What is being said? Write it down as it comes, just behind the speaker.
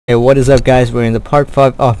Hey, what is up guys, we're in the part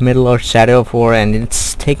 5 of Middle-earth: Shadow of War, and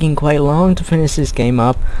it's taking quite long to finish this game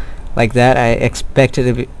up like that. I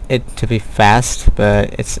expected it to be fast,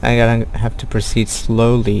 but I gotta have to proceed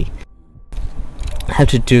slowly. I have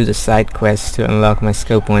to do the side quests to unlock my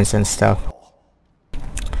skill points and stuff.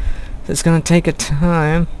 So it's gonna take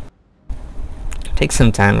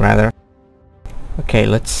some time rather. Okay,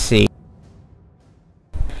 let's see.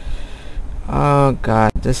 Oh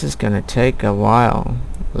god, this is gonna take a while.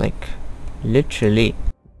 Like, literally.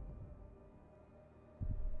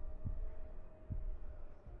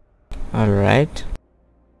 Alright.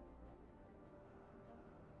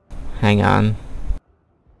 Hang on.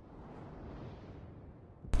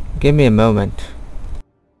 Give me a moment.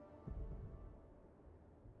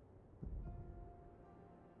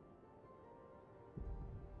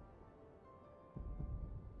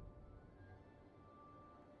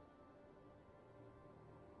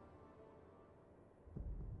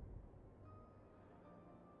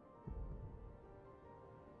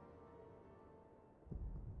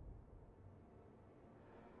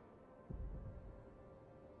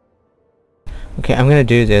 Okay, I'm gonna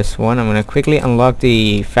do this one. I'm gonna quickly unlock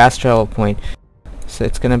the fast travel point, so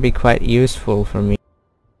it's gonna be quite useful for me.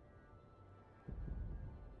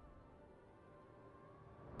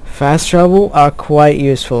 Fast travel are quite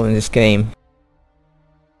useful in this game,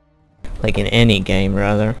 like in any game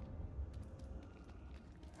rather.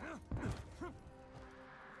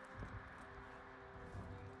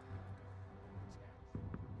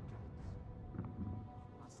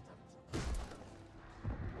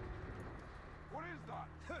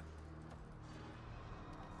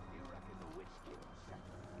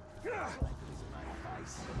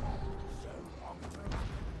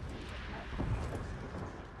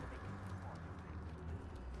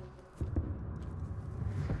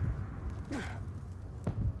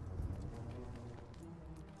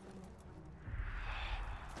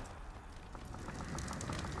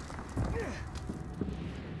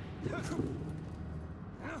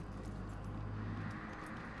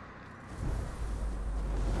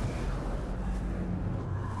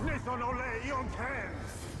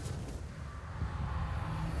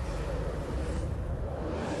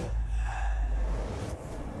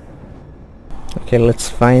 Okay, let's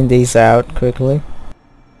find these out quickly.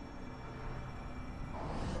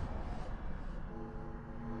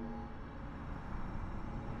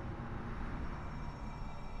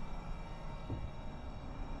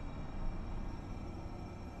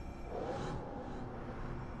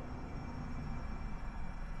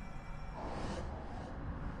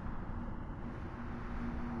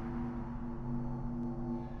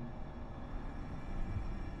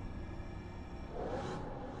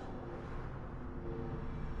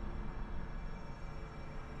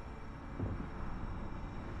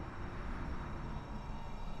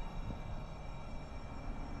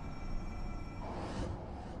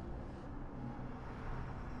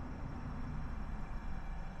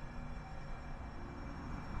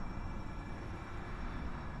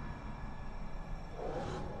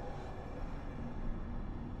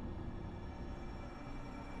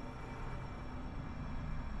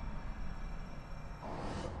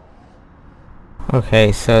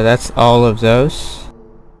 Okay, so that's all of those.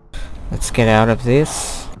 Let's get out of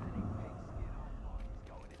this.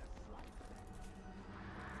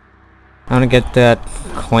 I want to get that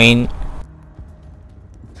coin,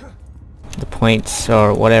 the points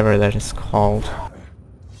or whatever that is called.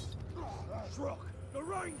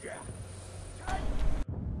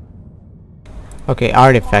 Okay,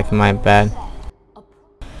 artifact, my bad.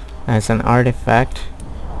 As an artifact.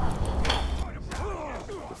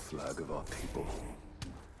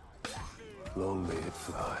 Long may it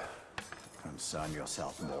fly. Concern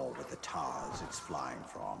yourself more with the towers it's flying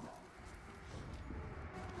from.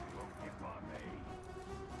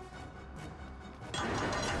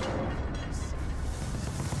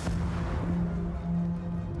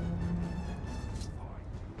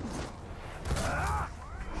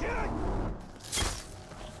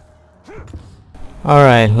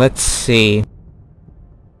 Alright, let's see.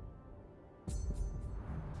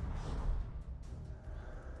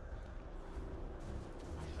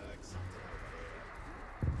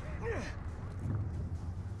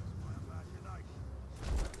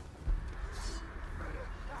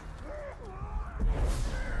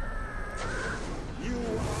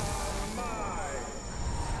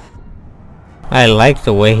 I like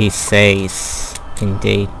the way he says,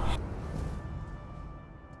 indeed.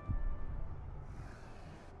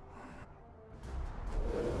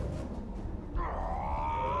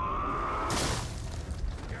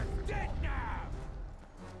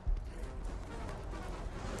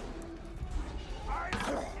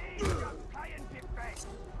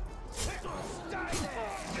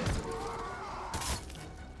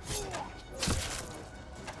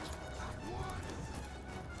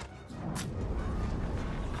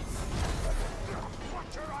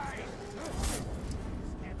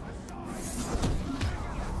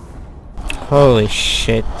 Holy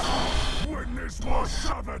shit. Witness my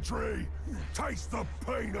savagery! Taste the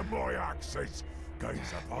pain of my axes!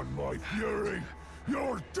 Gaze upon my fury!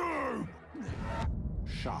 You're doomed!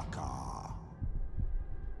 Shaka.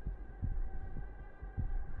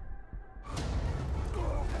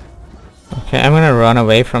 Okay, I'm gonna run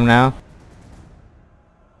away from now.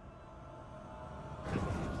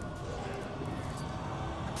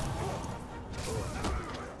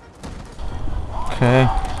 Okay.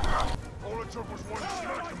 All it took was one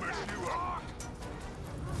smack to mess you up.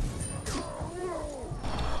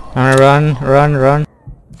 I'm gonna run.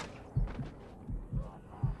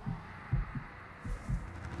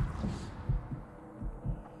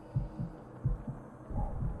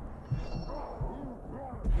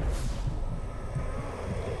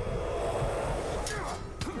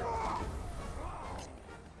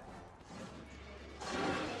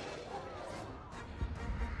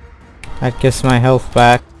 That gives my health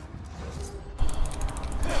back.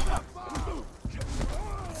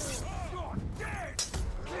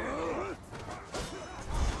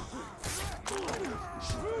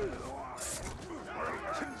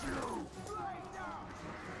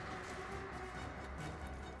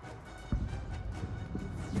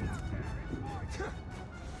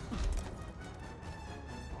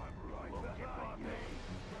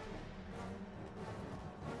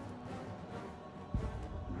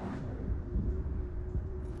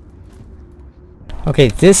 Okay,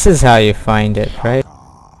 this is how you find it, right?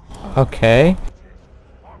 Okay.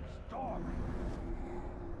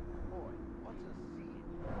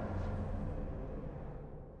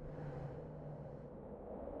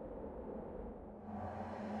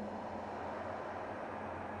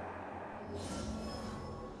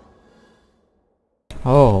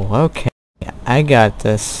 Oh, okay. I got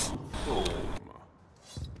this.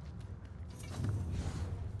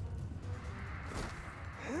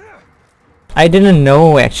 I didn't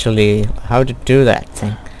know actually how to do that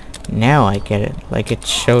thing. Now I get it. Like it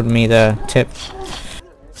showed me the tip.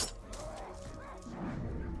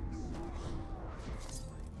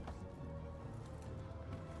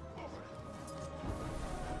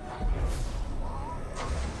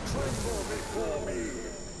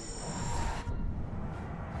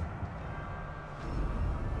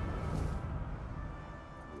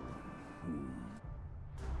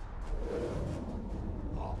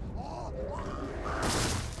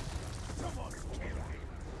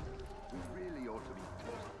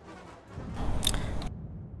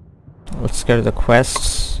 Let's go to the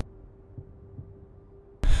quests.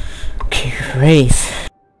 Okay, great.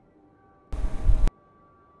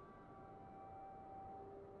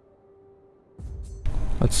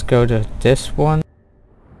 Let's go to this one.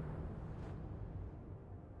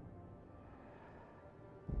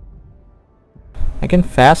 I can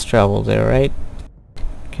fast travel there, right?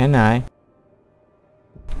 Can I?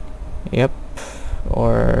 Yep.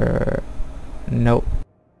 Or... nope.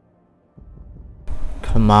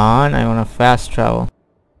 Come on, I want to fast travel.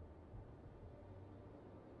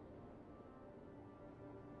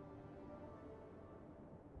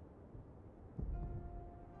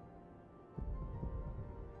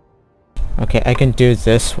 Okay, I can do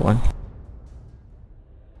this one.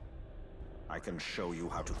 I can show you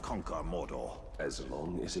how to conquer Mordor. As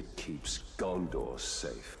long as it keeps Gondor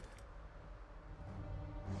safe.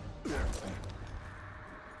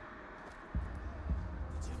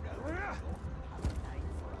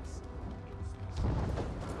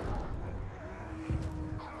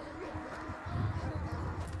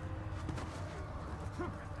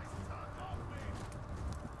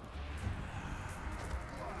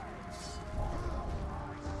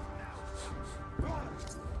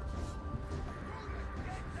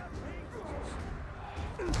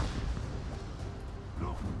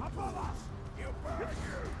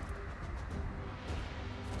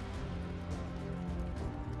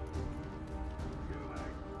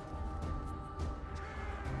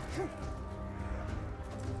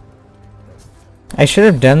 I should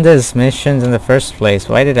have done these missions in the first place.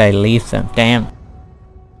 Why did I leave them? Damn.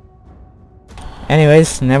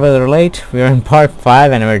 Anyways, never late. We're in part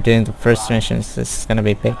 5 and we're doing the first missions. This is gonna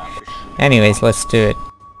be big. Anyways, let's do it.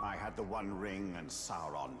 I had the One Ring and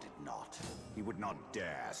Sauron did not. He would not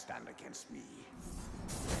dare stand against me.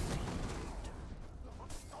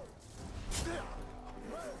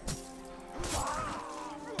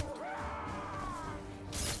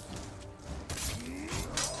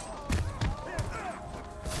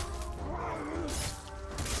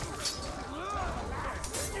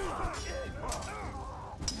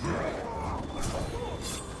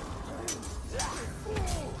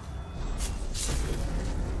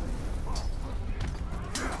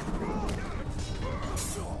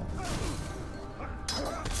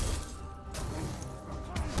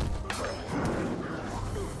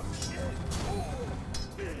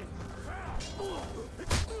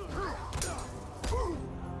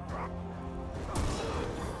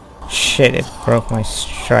 shit, it broke my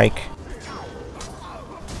strike.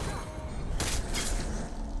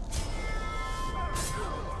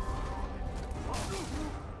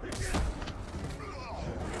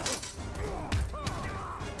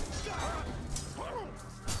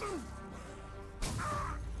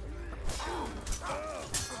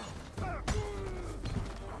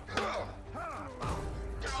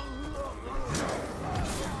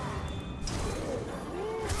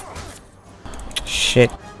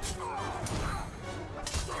 Shit.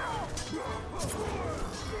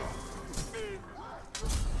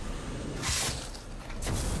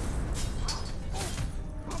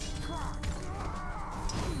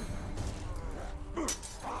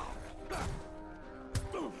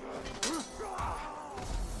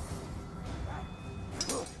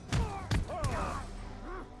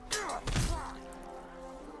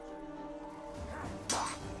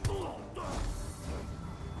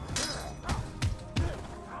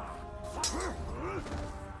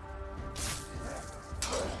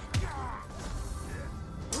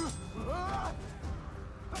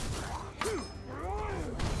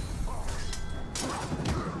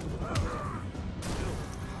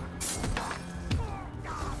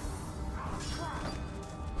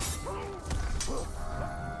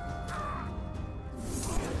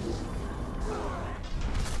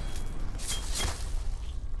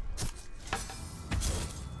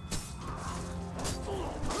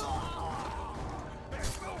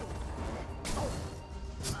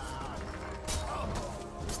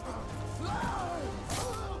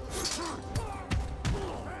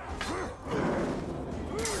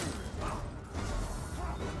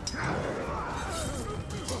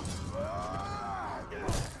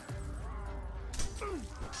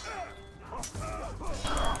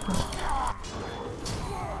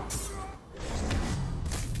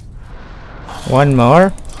 One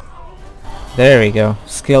more. There we go.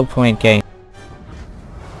 Skill point gain.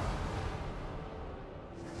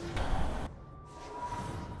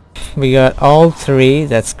 We got all three.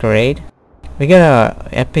 That's great. We got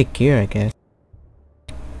a epic gear, I guess.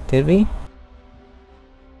 Did we?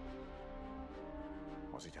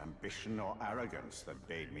 Was it ambition or arrogance that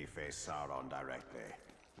made me face Sauron directly?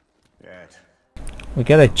 Yet. We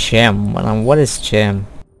got a gem. What is gem?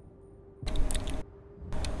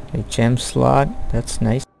 A gem slot. That's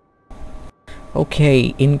nice.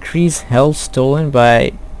 Okay, increase health stolen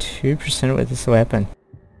by 2% with this weapon.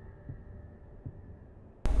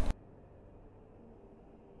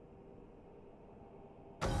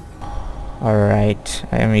 Alright,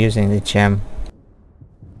 I am using the gem.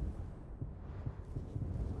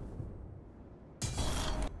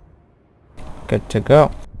 Good to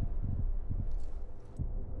go.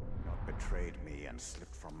 Not betrayed me and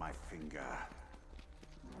slipped from my finger.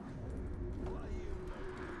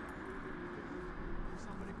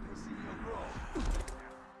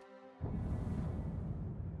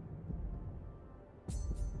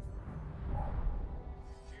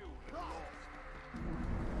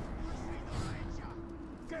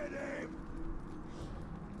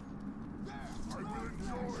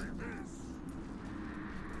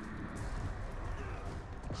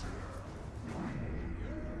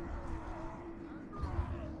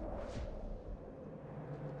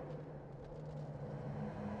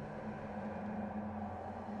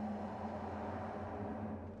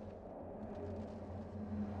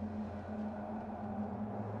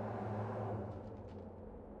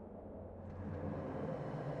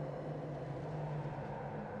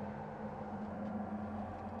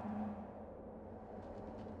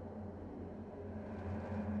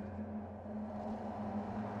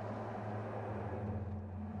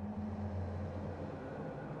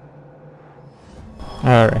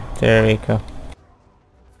 Alright, there we go.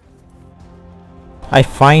 I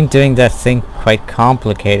find doing that thing quite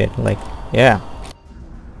complicated, like, yeah.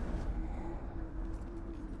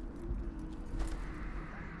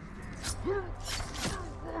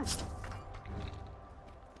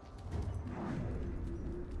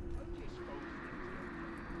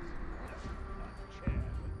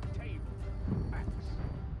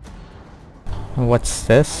 What's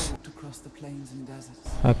this? Across the plains and deserts,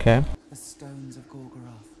 Okay. the stones of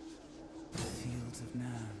Gorgoroth, the fields of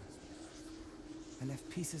Narn. I left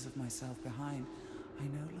pieces of myself behind. I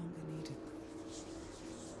no longer needed them.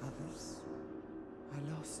 Others,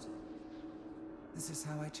 I lost. This is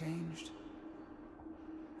how I changed.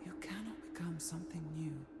 You cannot become something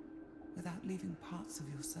new without leaving parts of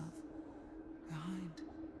yourself behind.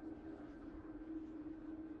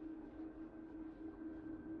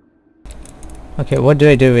 Okay, what do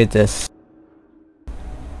I do with this?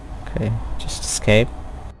 Okay, just escape.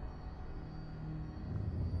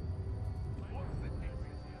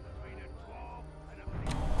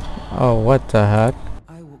 Oh, what the heck?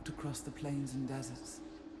 I walked across the plains and deserts,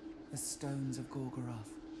 the stones of Gorgoroth,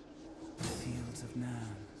 the fields of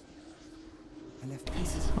Narn. I left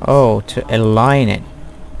pieces of Oh, to align it.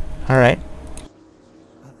 Alright.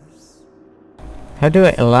 others. How do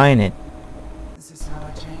I align it? This is how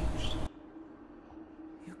I changed.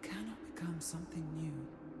 You cannot become something new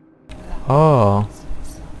without Oh, pieces of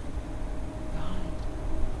yourself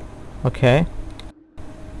behind. okay.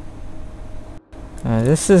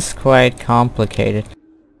 This is quite complicated.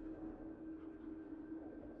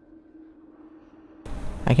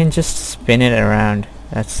 I can just spin it around.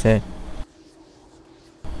 That's it.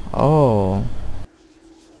 Oh.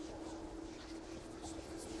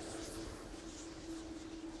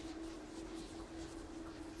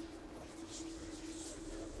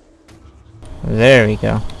 There we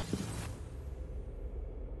go.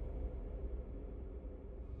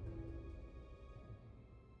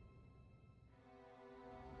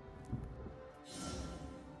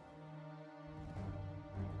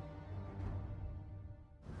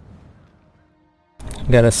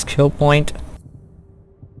 Got a skill point.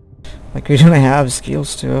 Like, we don't have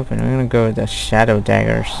skills to open. I'm gonna go with the shadow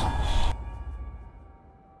daggers.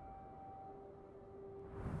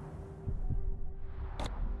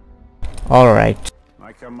 Alright.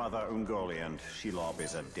 Like your mother Ungoliant, Shelob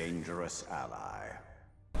is a dangerous ally.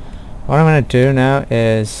 What I'm gonna do now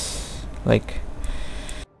is, like...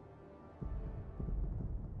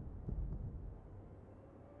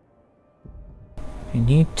 I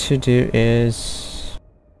need to do is...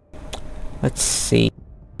 Let's see.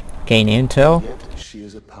 Gain intel. Yet she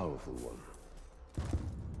is a powerful one.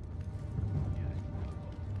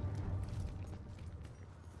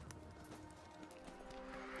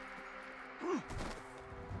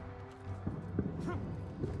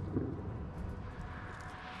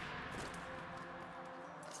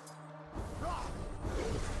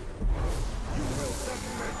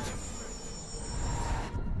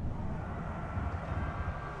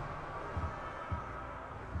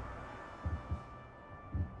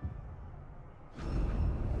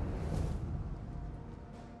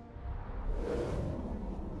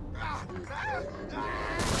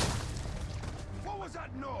 What was that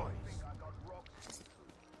noise?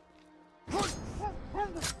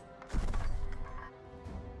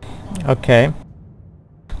 Okay.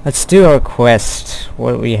 Let's do our quest.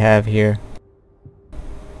 What we have here.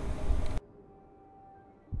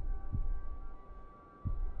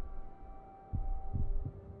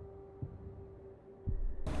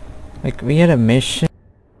 Like, we had a mission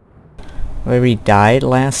where we died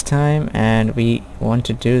last time, and we want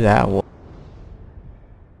to do that one.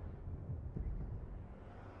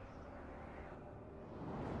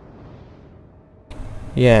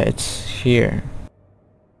 Yeah, it's here.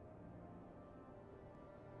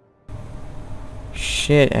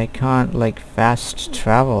 Shit, I can't, like, fast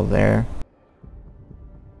travel there.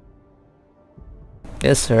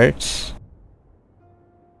 This hurts.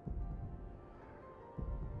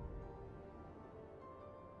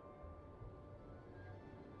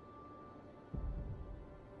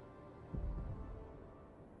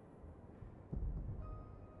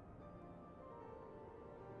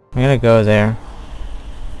 I'm gonna go there.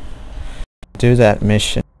 Do that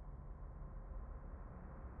mission.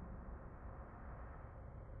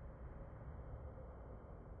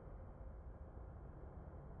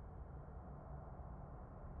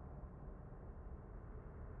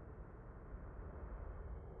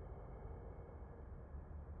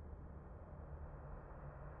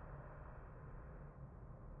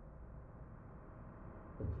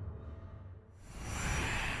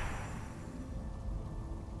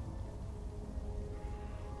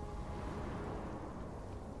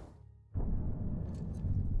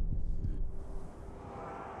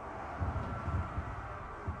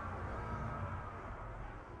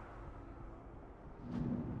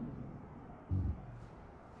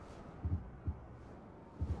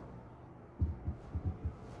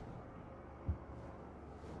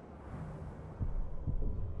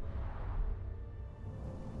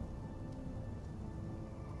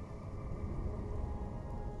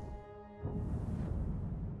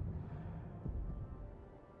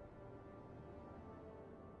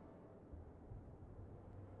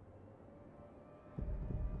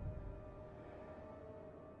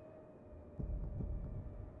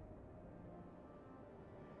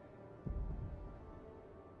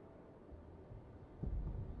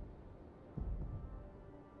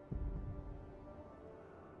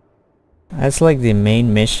 That's like the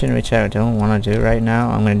main mission, which I don't want to do right now.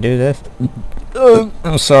 I'm gonna do this.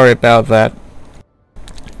 I'm sorry about that.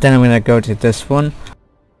 Then I'm gonna go to this one.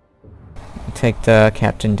 Take the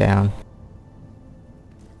captain down.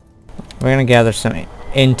 We're gonna gather some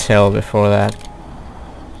intel before that.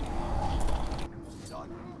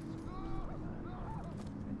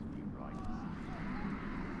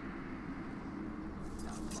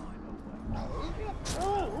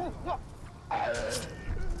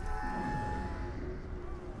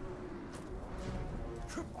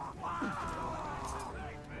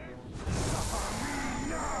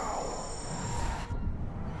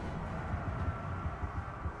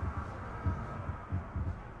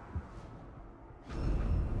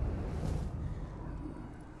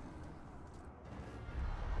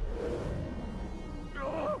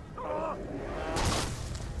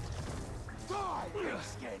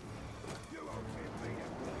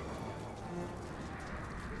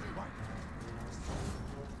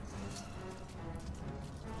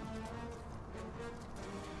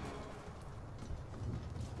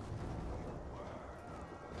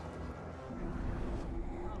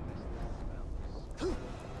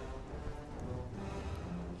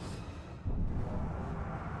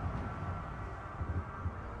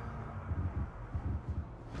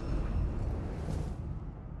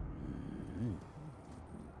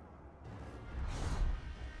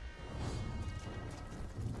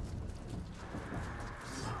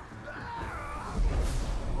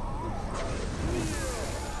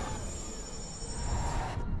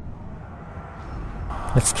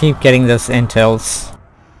 Let's keep getting those intels.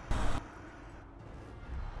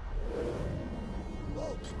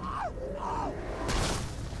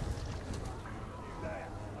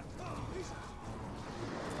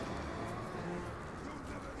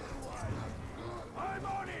 I'm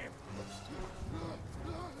on him!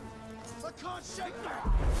 I can't shake that!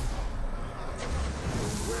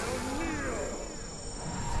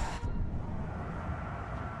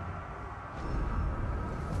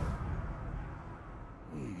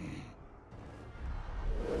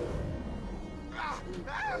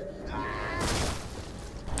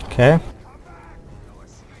 Okay.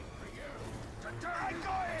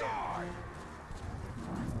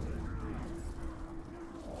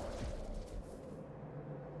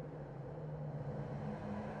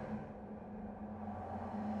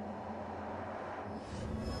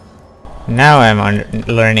 Now I'm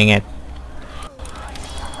learning it.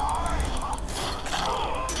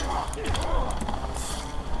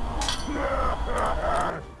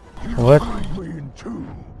 What? Me in two.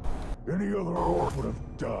 Any other orc would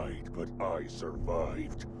have died, but I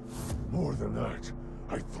survived. More than that,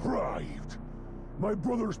 I thrived. My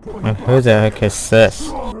brothers put me And who the heck is this?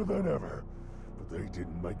 stronger than ever, but they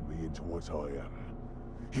didn't make me into what I am.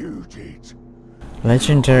 You did.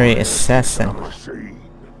 Legendary assassin. Machine.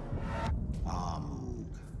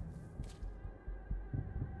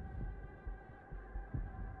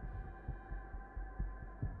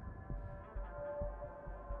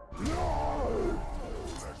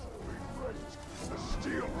 The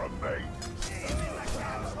steel remains.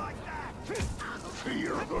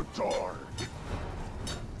 Fear the dark.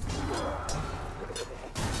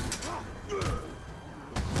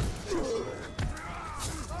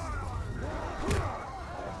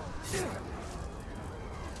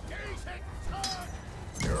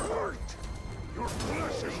 You're hurt. Your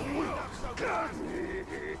flesh is weak.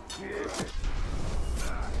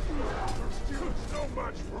 There's still so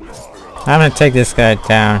much for more. I'm gonna take this guy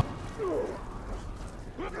down.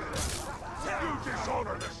 You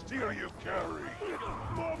dishonor the steel you carry.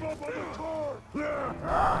 Move up on the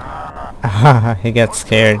car. He got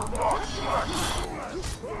scared.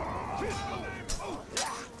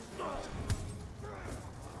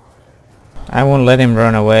 I won't let him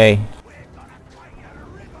run away.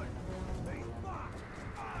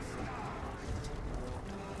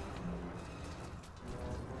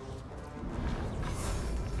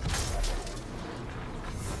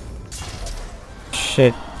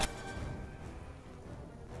 Shit.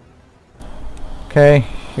 Okay,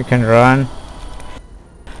 you can run.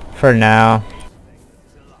 For now.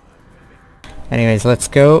 Anyways, let's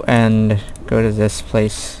go and go to this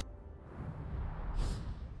place.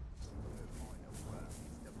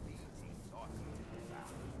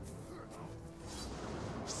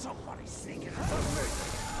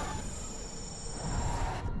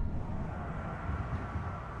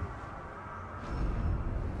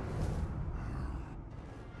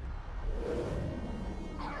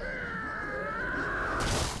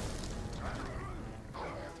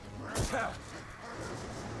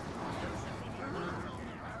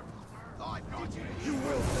 You will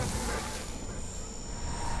never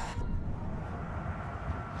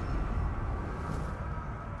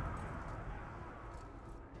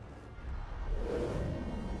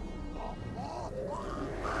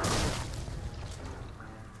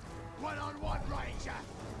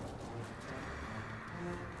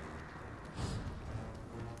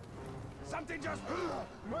Something just...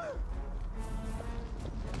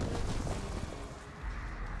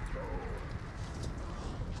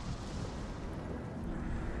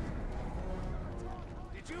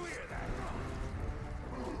 Did you hear that?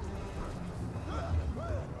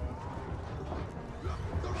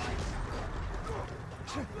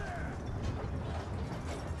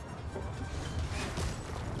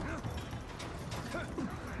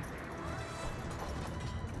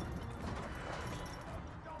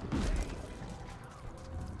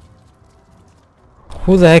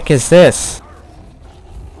 Who the heck is this?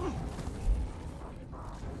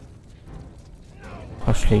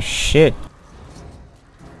 Holy shit.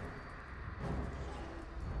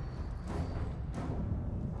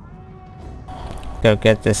 Go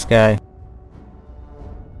get this guy.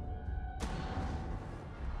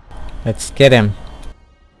 Let's get him.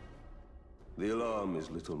 The alarm is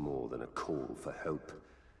little more than a call for help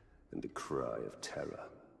and a cry of terror.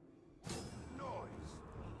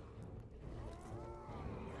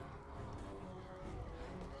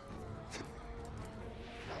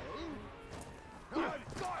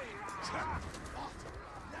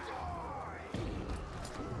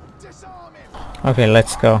 Okay,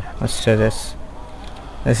 let's go. Let's do this.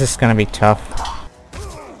 This is gonna be tough.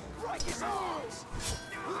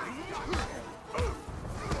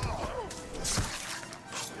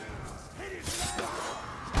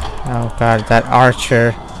 Oh god, that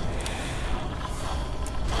archer.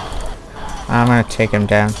 I'm gonna take him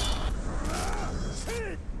down.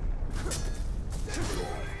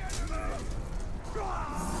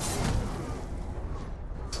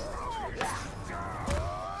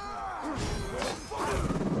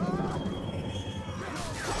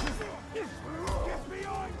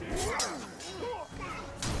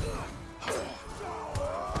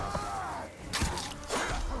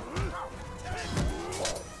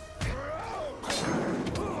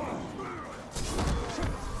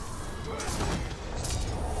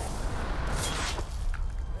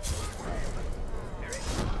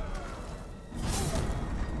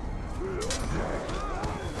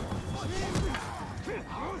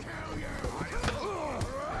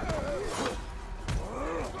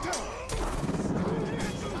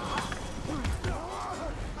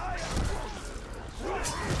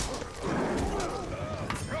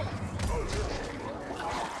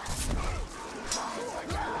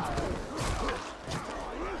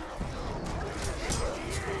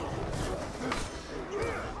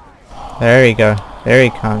 There we go. There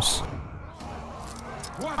he comes.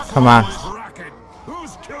 Come on.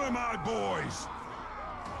 Who's killing my boys?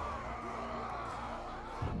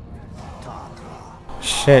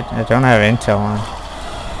 Shit, I don't have intel on.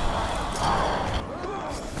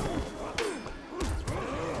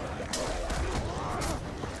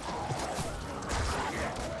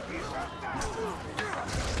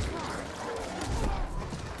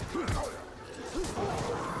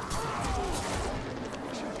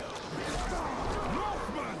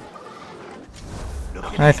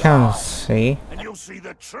 I can't see. And you'll see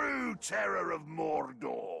the true terror of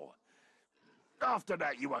Mordor. After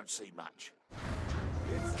that, you won't see much.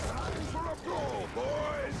 It's time for a brawl,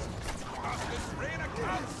 boys! Up this arena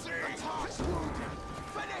can't see!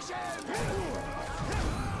 Finish him!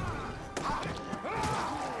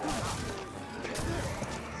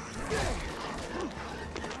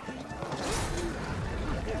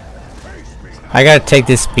 I gotta take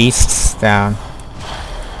these beasts down.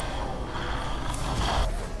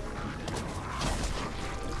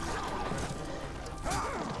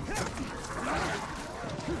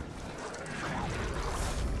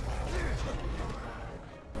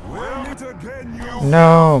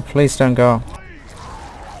 No, please don't go.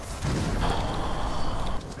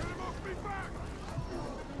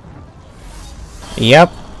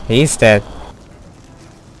 Yep, he's dead.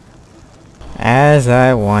 As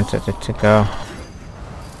I wanted it to go.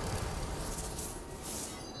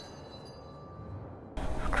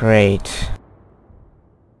 Great.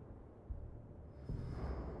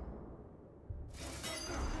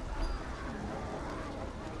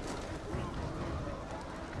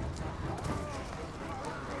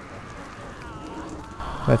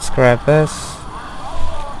 Let's grab this.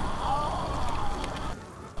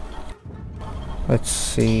 Let's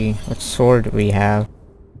see what sword we have.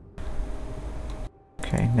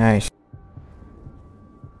 Okay, nice.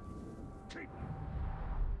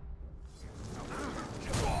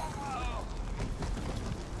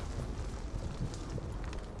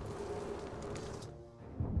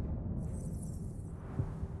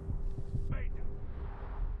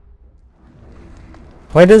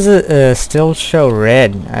 Why does it still show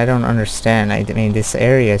red? I don't understand. I mean, this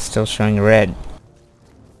area is still showing red.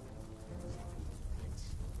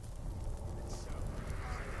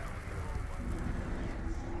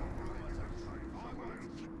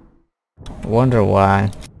 wonder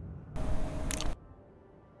why.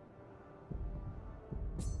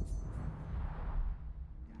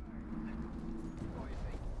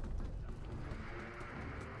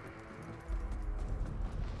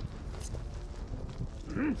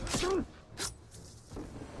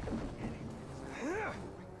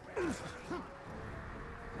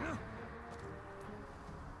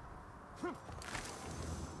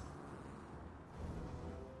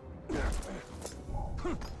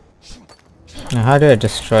 Now how do I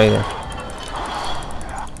destroy this?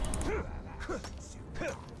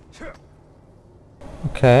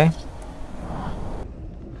 Okay.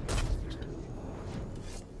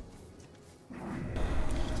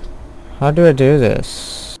 How do I do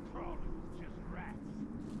this?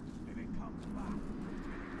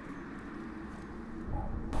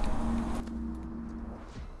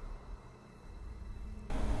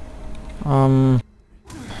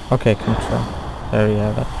 Okay, control. There you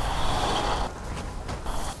have it.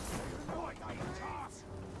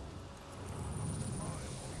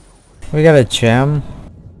 We got a gem.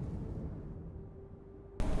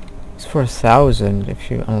 It's for 1,000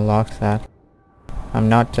 if you unlock that. I'm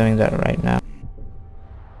not doing that right now.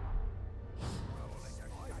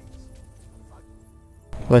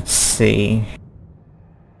 Let's see.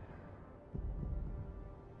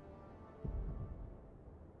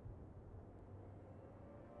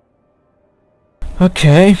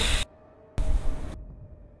 Okay.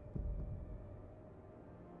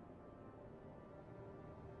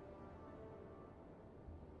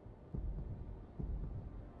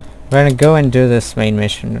 We're gonna go and do this main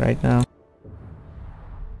mission right now.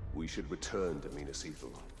 We should return to Minas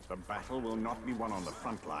Ithil. The battle will not be won on the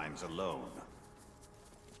front lines alone.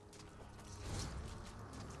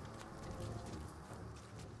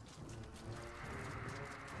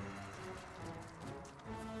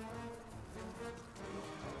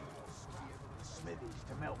 Smithies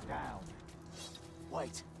to melt down.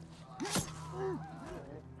 Wait.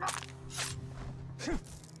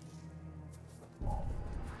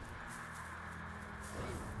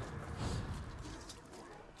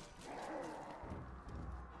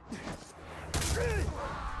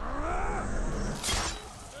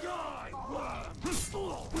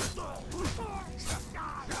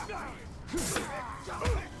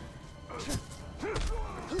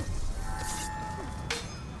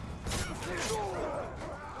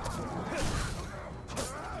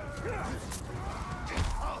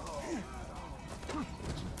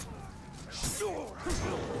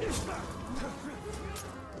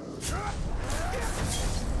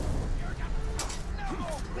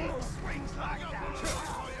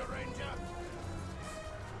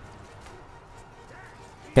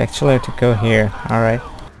 Actually, I have to go here. Alright.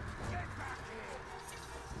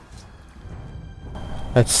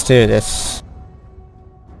 Let's do this.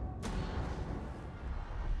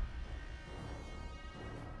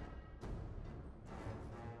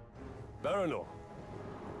 Baranor!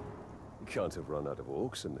 You can't have run out of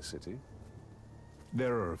orcs in the city.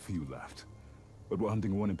 There are a few left, but we're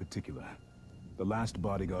hunting one in particular. The last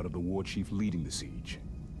bodyguard of the war chief leading the siege.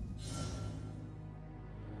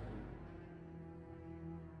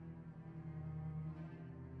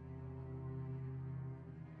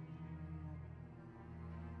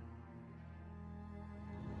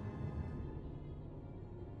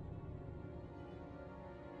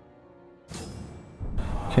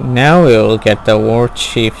 Okay, now we will get the war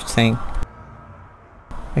chief thing.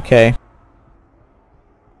 Okay.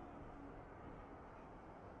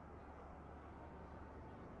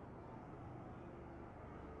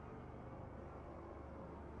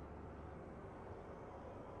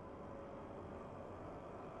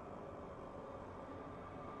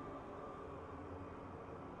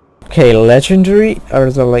 Okay, legendary are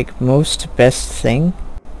the like most best thing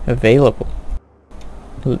available.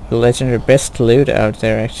 Legendary best loot out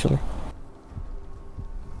there actually.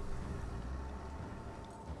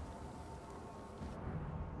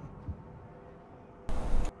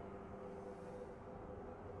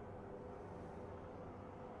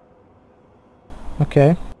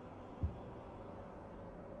 Okay.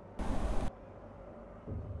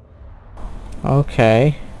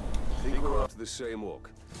 Okay. Think we're after the same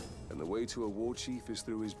orc, and the way to a war chief is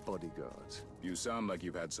through his bodyguards. You sound like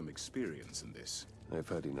you've had some experience in this. I've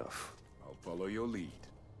had enough. I'll follow your lead.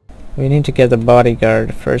 We need to get the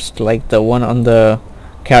bodyguard first, like the one on the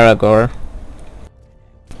Karagor.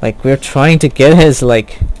 Like we're trying to get his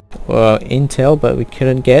like intel, but we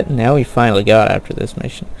couldn't get. Now we finally got after this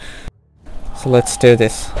mission. So let's do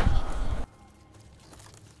this.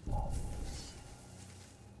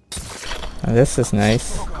 Oh, this is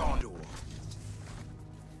nice.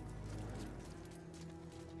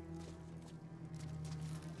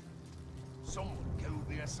 Someone killed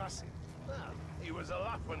the assassin. Well, he was a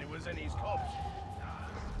lad when he was in his cubs.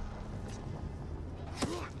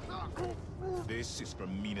 This is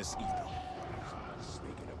from Minas Ithil.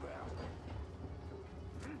 Sneaking about.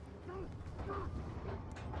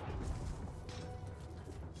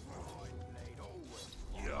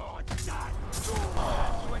 You're done.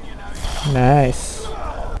 When you know Nice.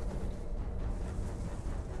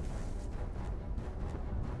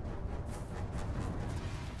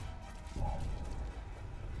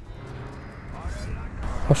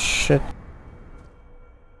 Oh shit.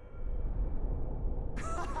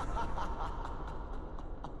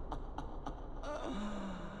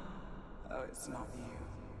 Oh, it's not you.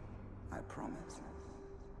 I promise.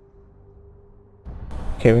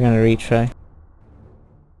 Okay, we're gonna retry.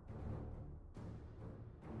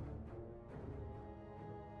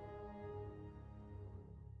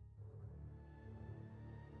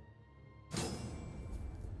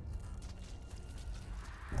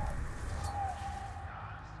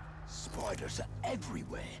 spiders are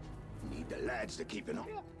everywhere. Need the lads to keep an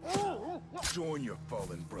eye. Join your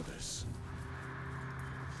fallen brothers.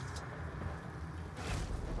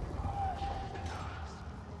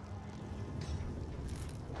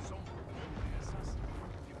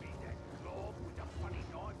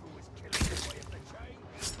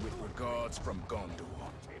 With regards from Gondor.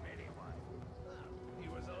 He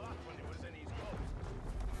was a lad when he was in his cubs.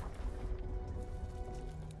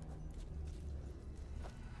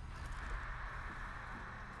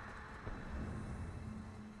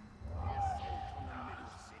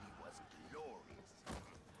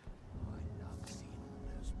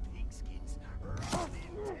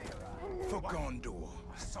 For Gondor.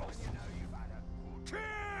 So you know you've had a...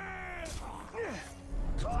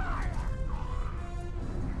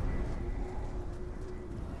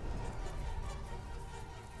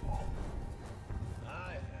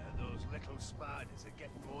 I heard those little spiders are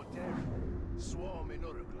getting more daring. Swarming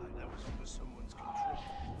Uruk like that was under someone's control.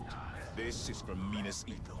 This is from Minas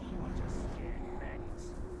Ithil. Just scared maggots.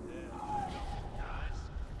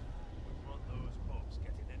 Wouldn't want those pubs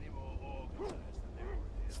getting any more organized than they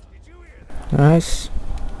already are. Did you hear that? Nice.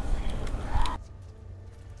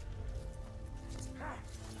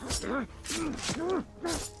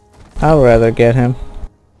 I'll rather get him.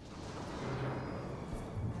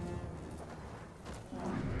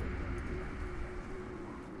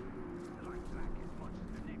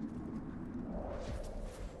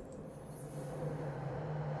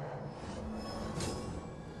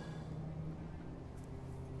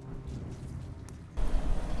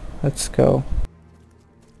 Let's go.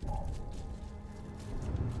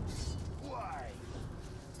 Why?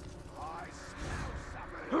 I smell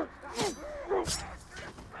something.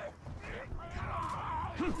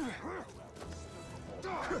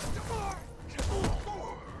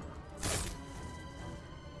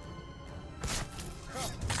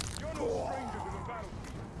 You're no stranger to the battle.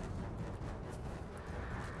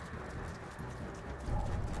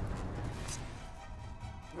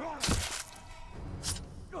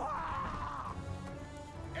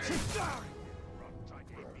 Tried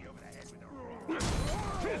to hit me over the head with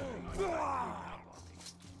a rock.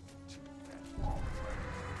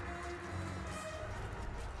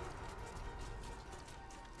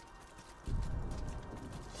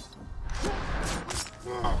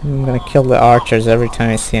 I'm gonna kill the archers every time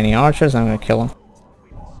I see any archers. I'm gonna kill them.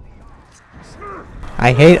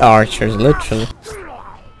 I hate archers, literally.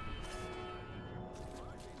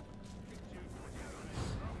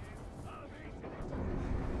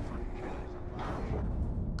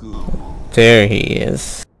 There he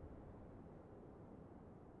is.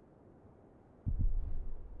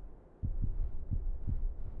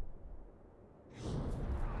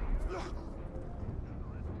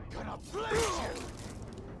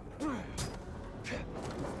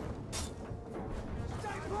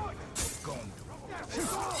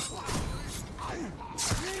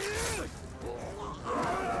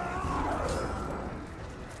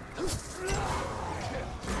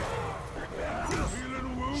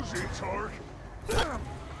 Feeling woozy, Tark.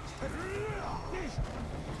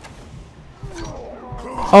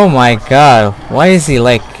 Oh my god, why is he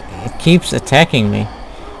like, it keeps attacking me?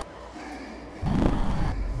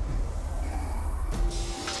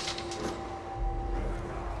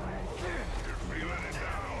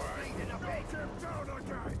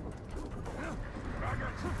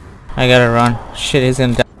 I gotta run. Shit, he's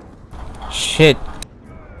gonna die. Shit.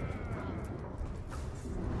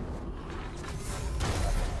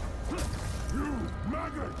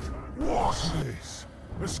 What's this?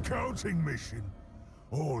 A scouting mission?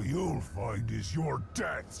 All you'll find is your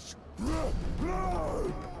deaths.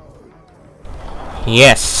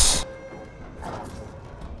 Yes.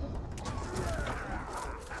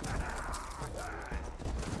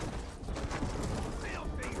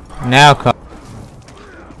 Now come.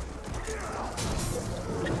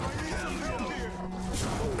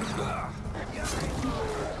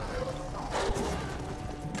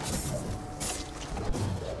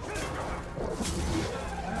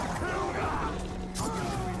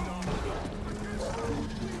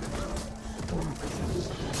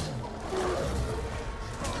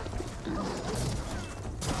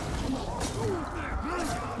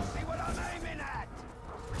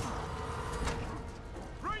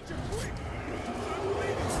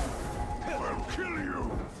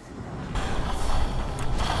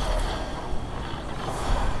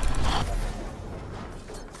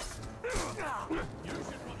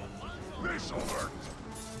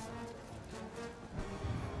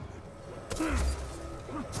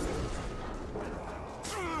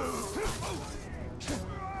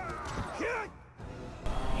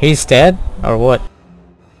 He's dead, or what?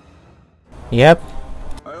 Yep.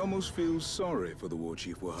 I almost feel sorry for the war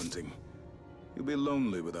chief we're hunting. He'll be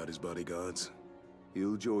lonely without his bodyguards.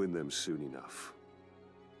 He'll join them soon enough.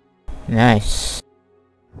 Nice.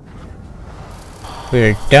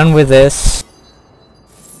 We're done with this.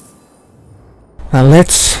 Now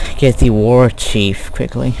let's get the war chief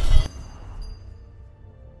quickly.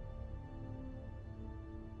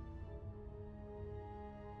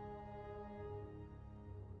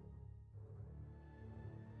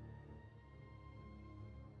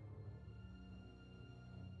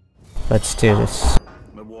 Let's do this.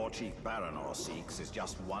 The war chief Baranor seeks is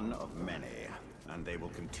just one of many, and they will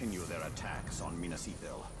continue their attacks on Minas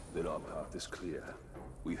Ithil. Then our path is clear.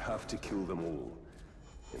 We have to kill them all.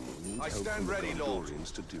 And we need I help stand from the ready, Lord.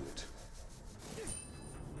 Gondorians to do it.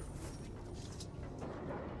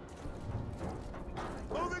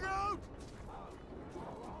 Moving out!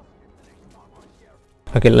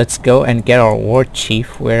 Okay, let's go and get our war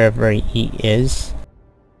chief wherever he is.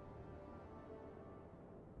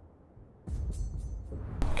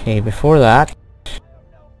 Okay, before that,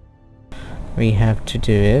 we have to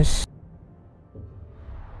do this.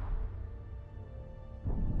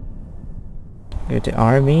 Go to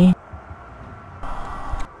army.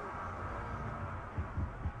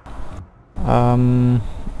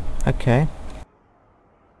 Okay.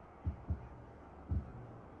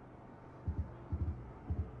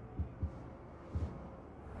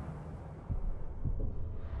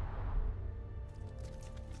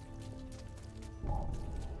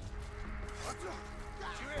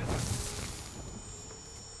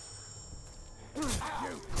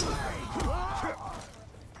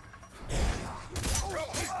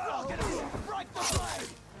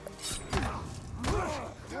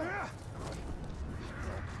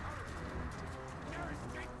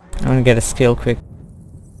 I'm gonna get a skill quick.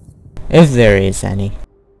 If there is any.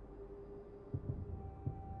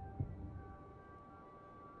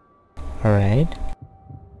 Alright.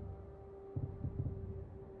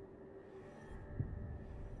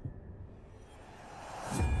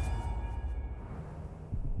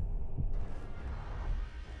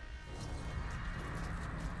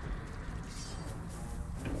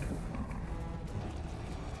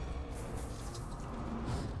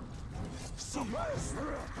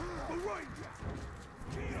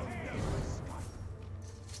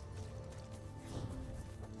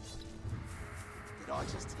 Did I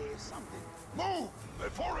just hear something? Move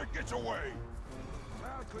before it gets away!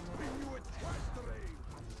 Now continue its questioning!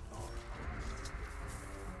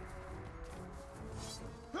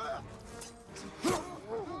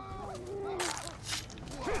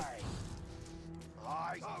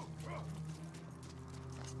 I...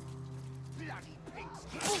 Bloody pigs!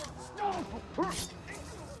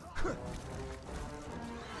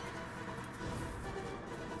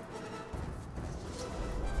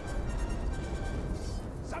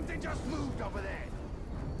 Something just moved over there!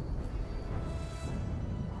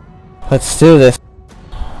 Let's do this.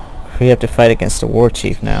 We have to fight against the war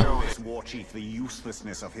chief now. Show this war chief the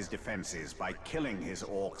uselessness of his defenses by killing his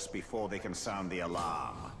orcs before they can sound the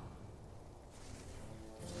alarm.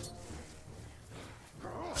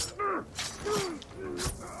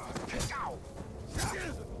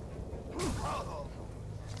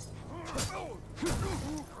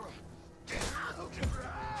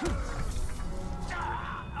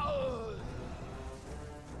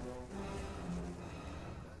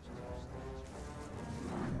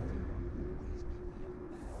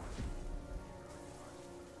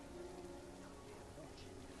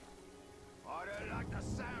 I don't like the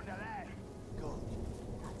sound of that. Good.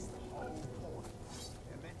 That's the whole point.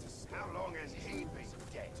 They're meant to. How long has he been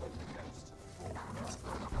dead?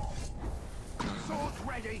 Swords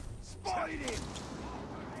ready. Spotted him.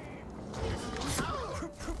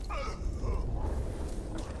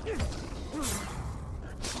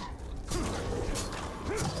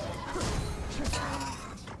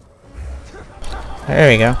 There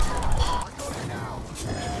we go.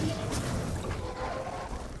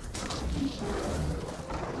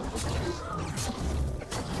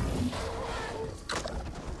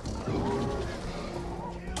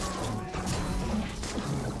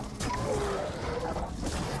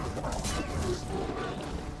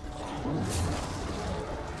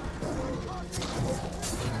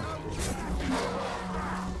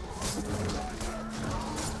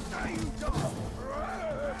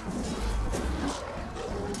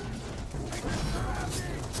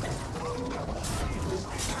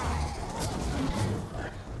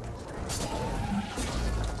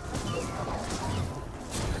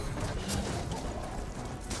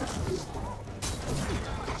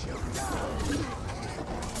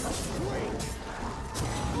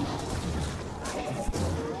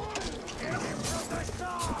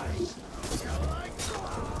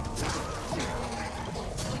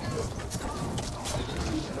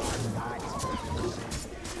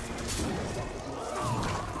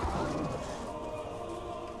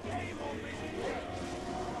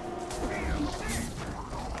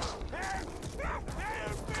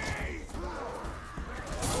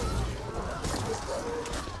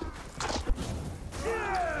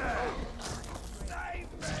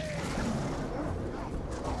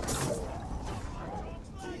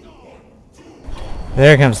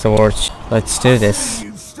 There comes the Warch. Let's do this.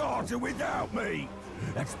 You started without me.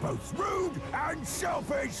 That's both rude and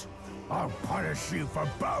selfish. I'll punish you for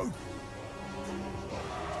both.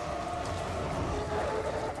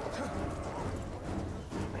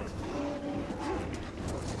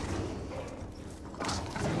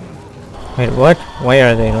 Wait, what? Why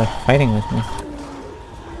are they like fighting with me?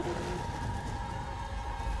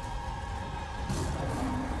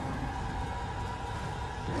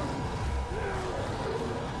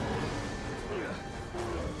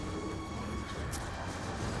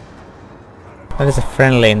 That is a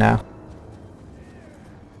friendly now.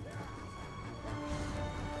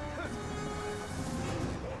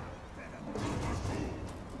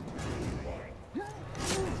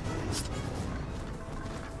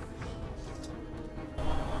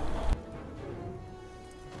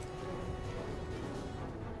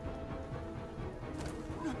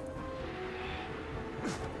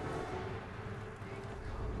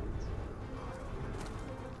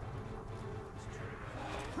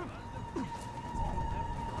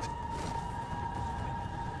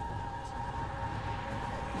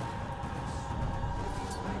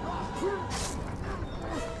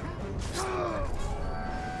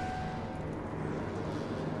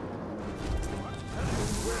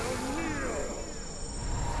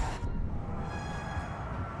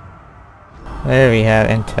 There we have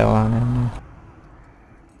intel on him.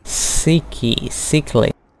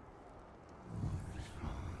 Seekly.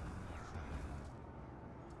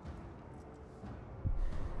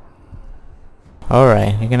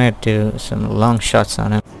 Alright, we're gonna do some long shots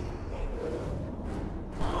on him.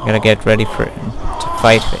 Gotta get ready for him to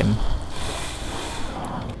fight him.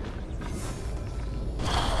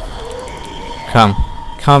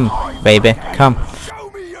 Come, baby, come. Show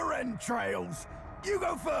me your entrails. You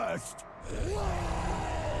go first.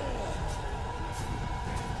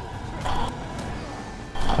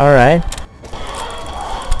 Alright.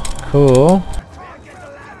 Cool.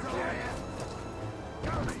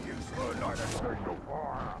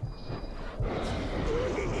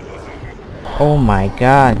 Oh my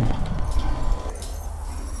god.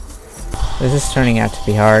 This is turning out to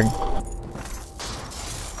be hard.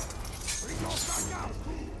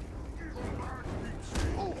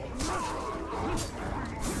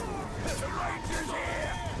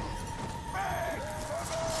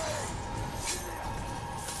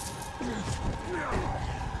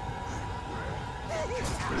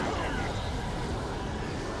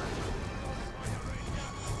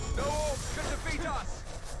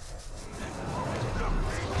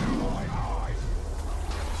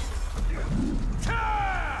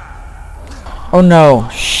 Oh no,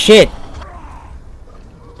 shit!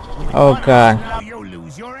 Oh god. You'll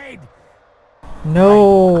lose your head.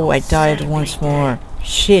 No, I died once more.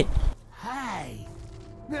 Shit. Hey,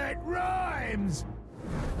 that rhymes.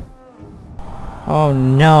 Oh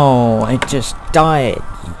no, I just died.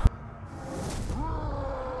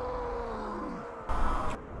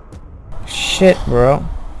 Shit, bro.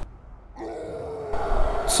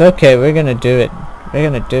 It's okay, we're gonna do it. We're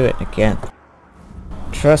gonna do it again.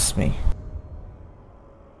 Trust me.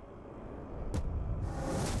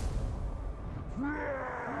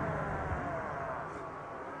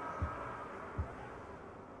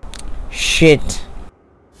 Shit.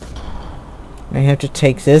 I have to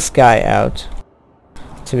take this guy out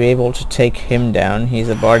to be able to take him down. He's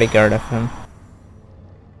a bodyguard of him.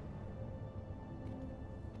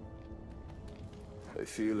 I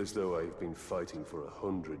feel as though I've been fighting for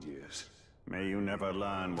 100 years. May you never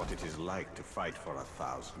learn what it is like to fight for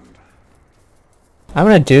 1,000. I'm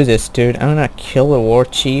gonna do this, dude. I'm gonna kill the war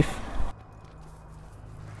chief.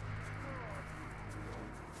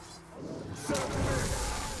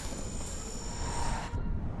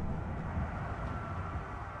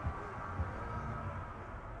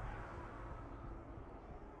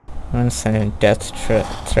 I'm gonna send him a death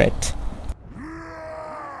threat.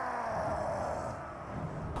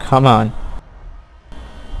 Come on.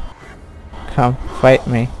 Come, fight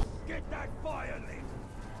me. Get that fire lit!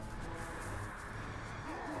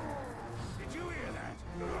 Did you hear that?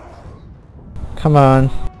 Come on.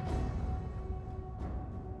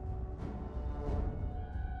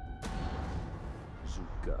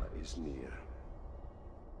 Zuka is near.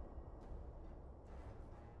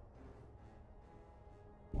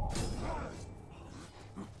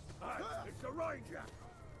 It's the Ranger!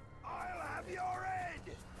 I'll have your head!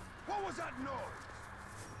 What was that noise?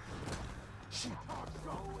 Shit! For the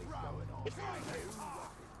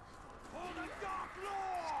Dark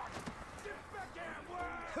Lord! Get back here,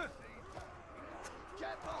 word!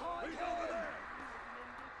 Get behind him!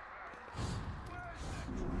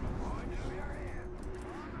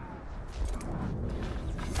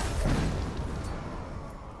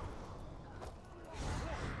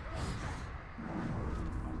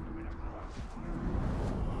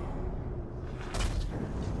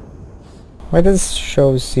 Why does it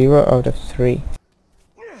show 0 out of 3?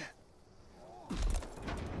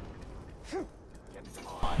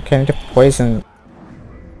 Okay, I need to poison.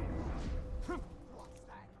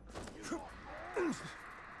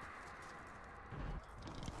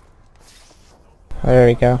 Oh, there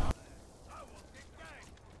we go.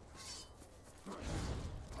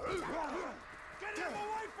 Get him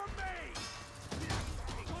away from me!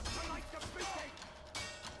 He wants to like the beating!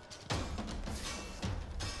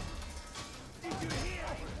 Did you hear?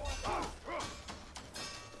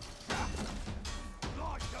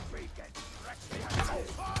 Like the beacon!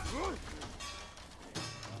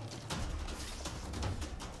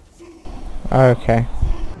 Okay.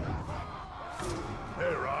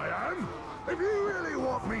 Here I am! If you really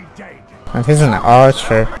want me dead, And he's an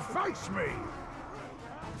archer. face me!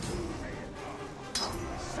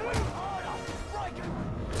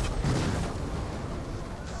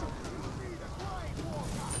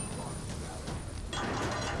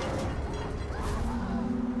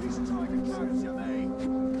 He's trying to capture me!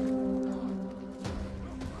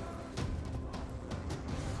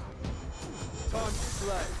 Time to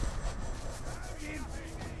slay!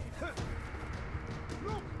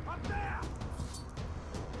 Look, up there!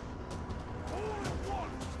 All at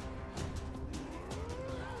once!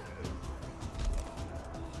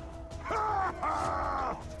 Ha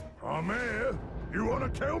ha! I'm here. You want to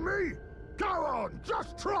kill me? Go on,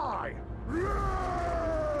 just try!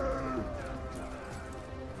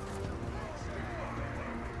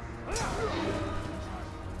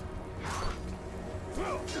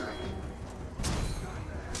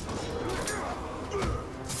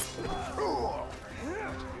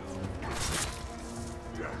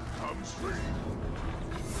 Comes free.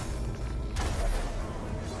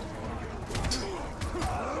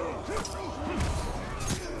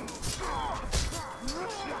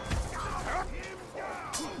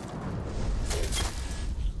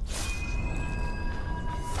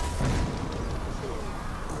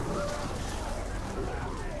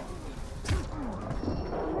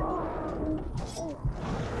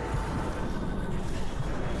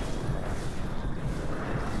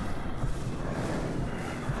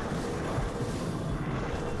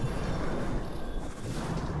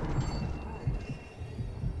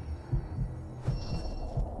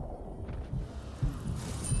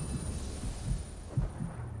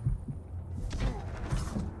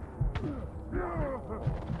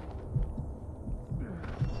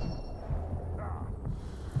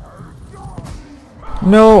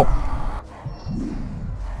 No!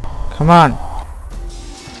 Come on.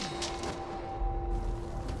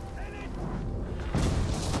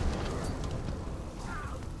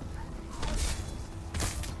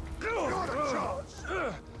 Got a chance.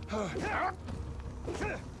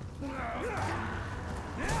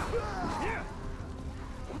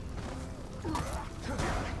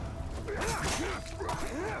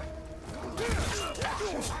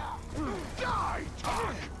 Die,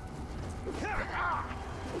 Tuck!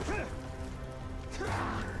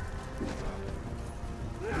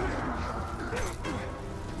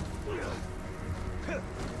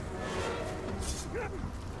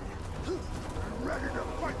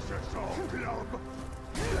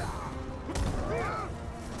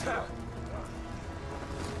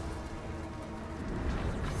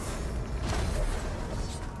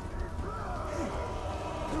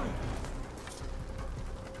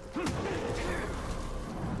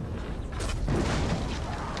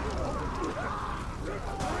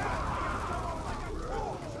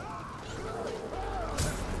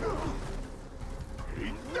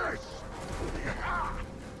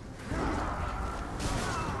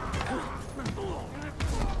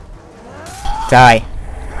 Die.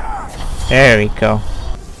 There we go.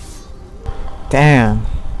 Damn.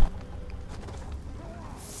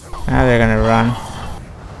 Now they're gonna run.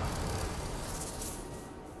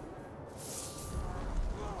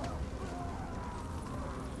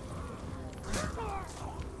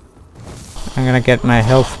 I'm gonna get my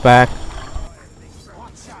health back.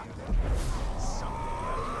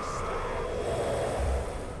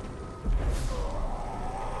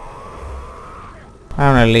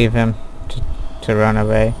 I'm gonna leave him to run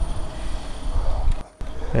away.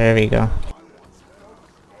 There we go.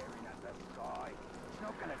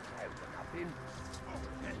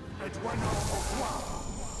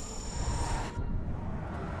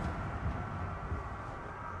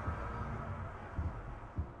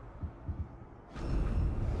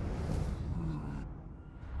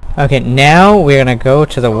 Okay, now we're gonna go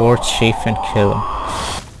to the war chief and kill him.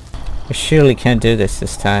 We surely can't do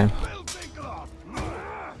this time.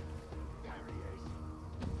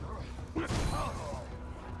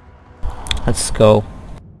 Let's go.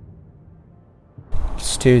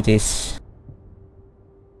 Let's do this.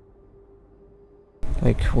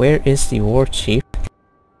 Like, where is the war chief?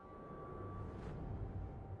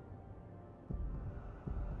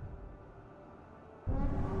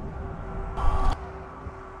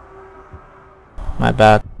 My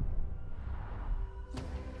bad.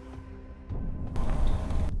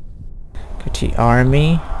 Go to the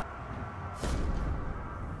army.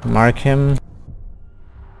 Mark him.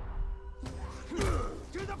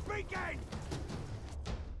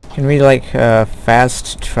 Can we like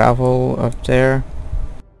fast travel up there?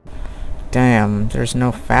 Damn, there's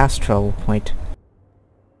no fast travel point.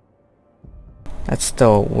 That's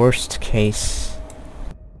the worst case.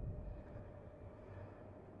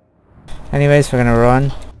 Anyways, we're gonna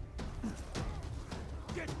run.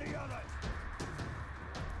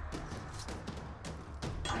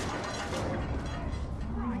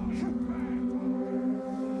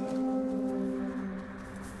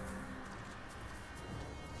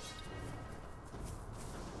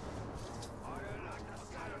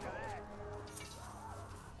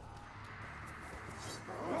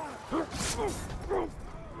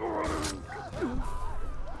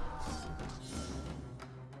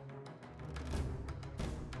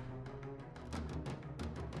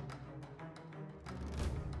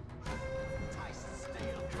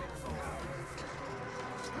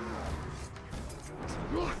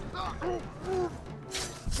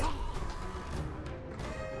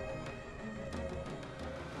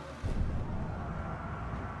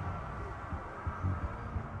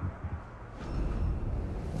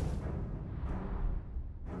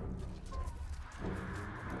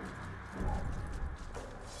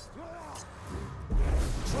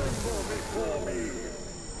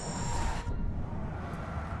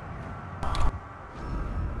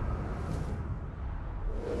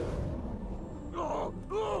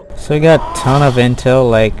 So we got a ton of intel,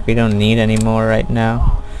 like we don't need any more right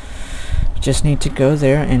now. We just need to go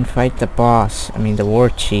there and fight the boss, I mean the war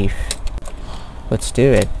chief. Let's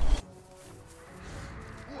do it.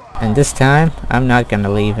 And this time, I'm not gonna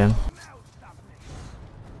leave him.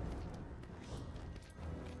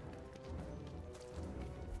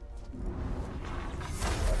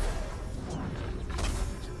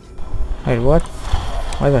 Wait, what?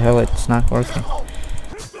 Why the hell it's not working?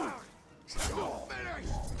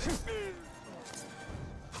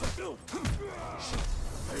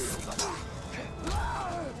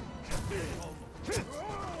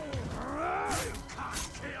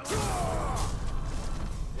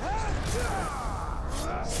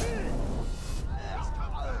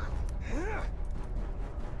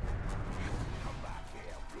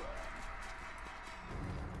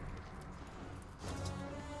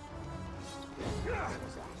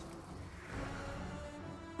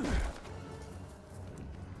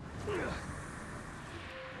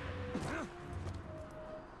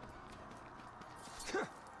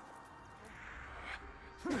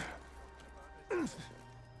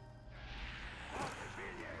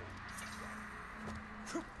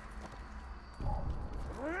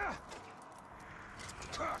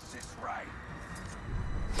 Curse is right.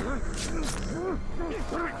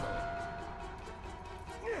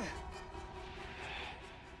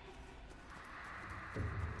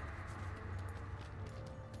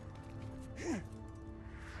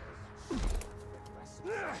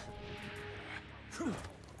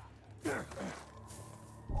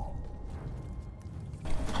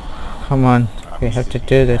 Come on, we have to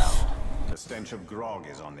do this. The stench of grog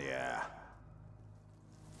is on the air.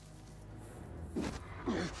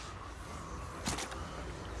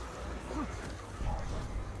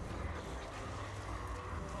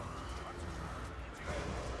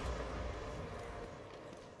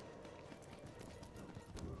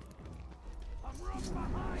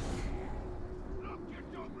 Look, you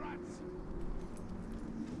dog rats!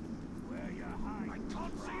 Where you hide? I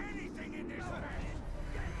can't see anything in this mess!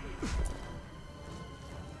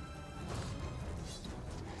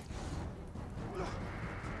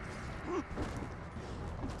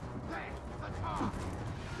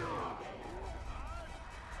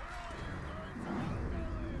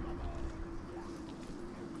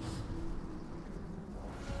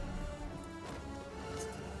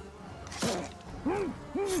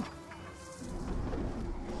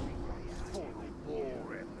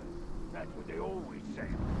 Boring. That's what they always say.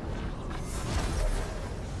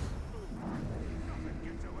 Nothing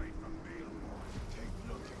gets away from me. Take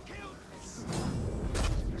a look and kill this.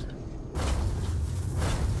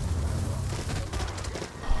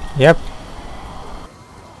 Yep.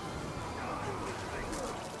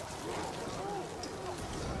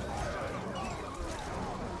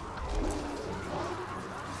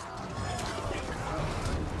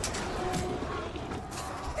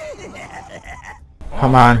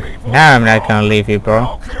 Come on. Now I'm not gonna leave you, bro.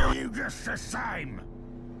 I'll kill you just the same.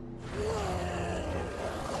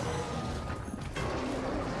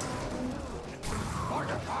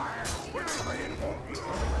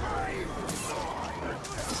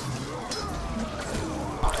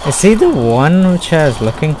 Is he the one which I was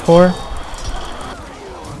looking for?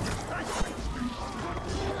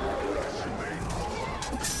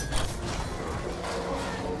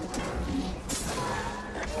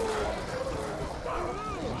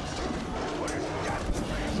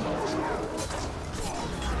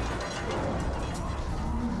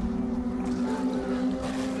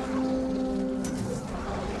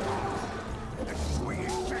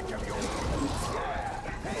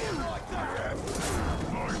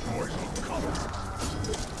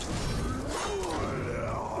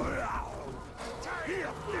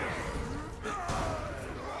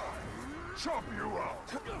 Chop you up.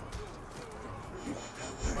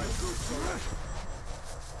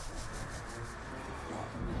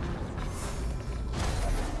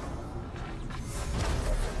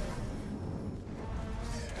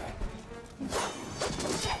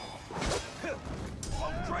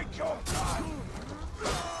 I'll drink your blood.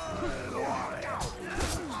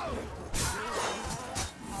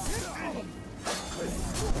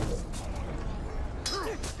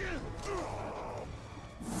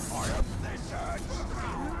 I am this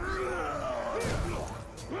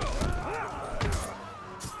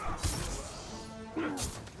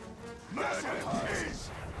Murder is.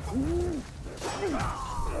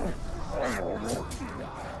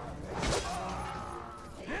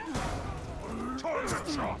 Time to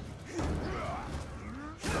chop.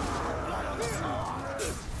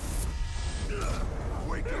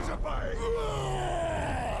 Weak as a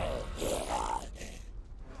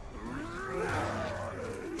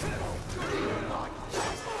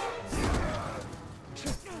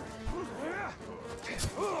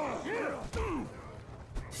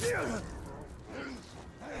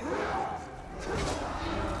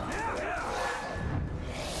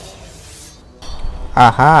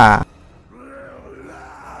Aha.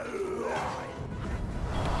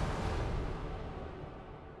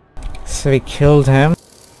 So we killed him.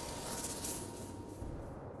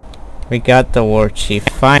 We got the war chief.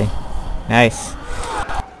 Fine. Nice.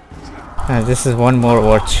 This is one more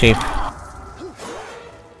war chief.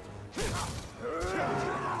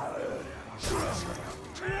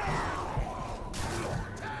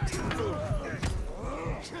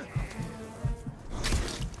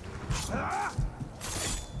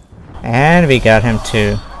 And we got him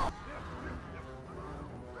too.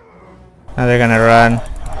 Now they're gonna run.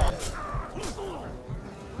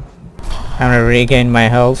 I'm gonna regain my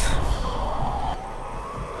health.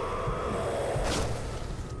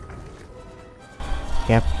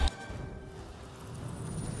 Yep.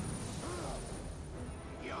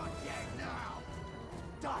 You're dead now.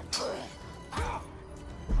 Die.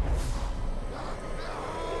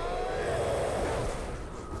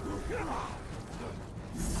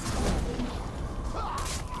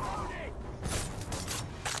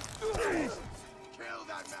 Kill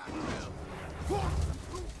that man, Will.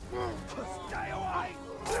 Stay away.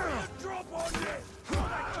 Drop on you.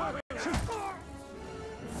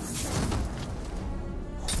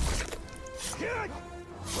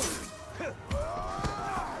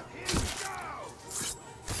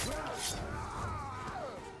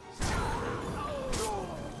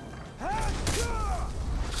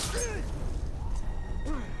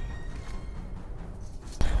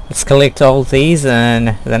 Let's collect all these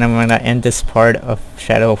and then I'm gonna end this part of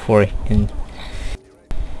Shadow of War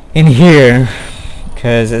in here,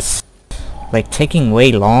 because it's like taking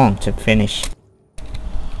way long to finish.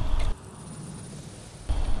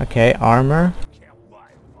 Okay, armor.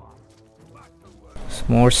 Some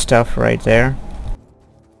more stuff right there.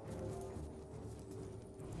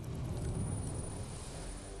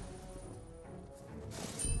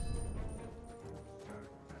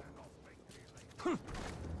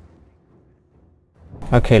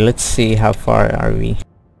 Okay, let's see how far are we.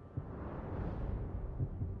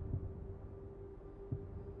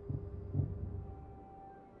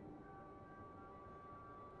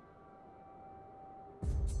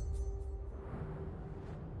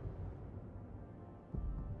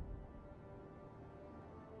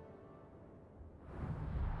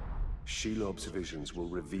 Shelob's visions will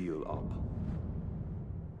reveal Up.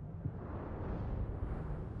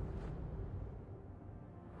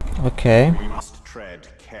 Okay. We must tread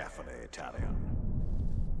carefully, Talion.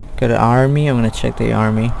 Got an army. I'm gonna check the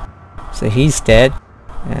army. So he's dead.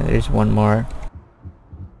 And there's one more.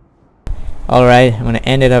 Alright, I'm gonna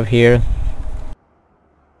end it up here.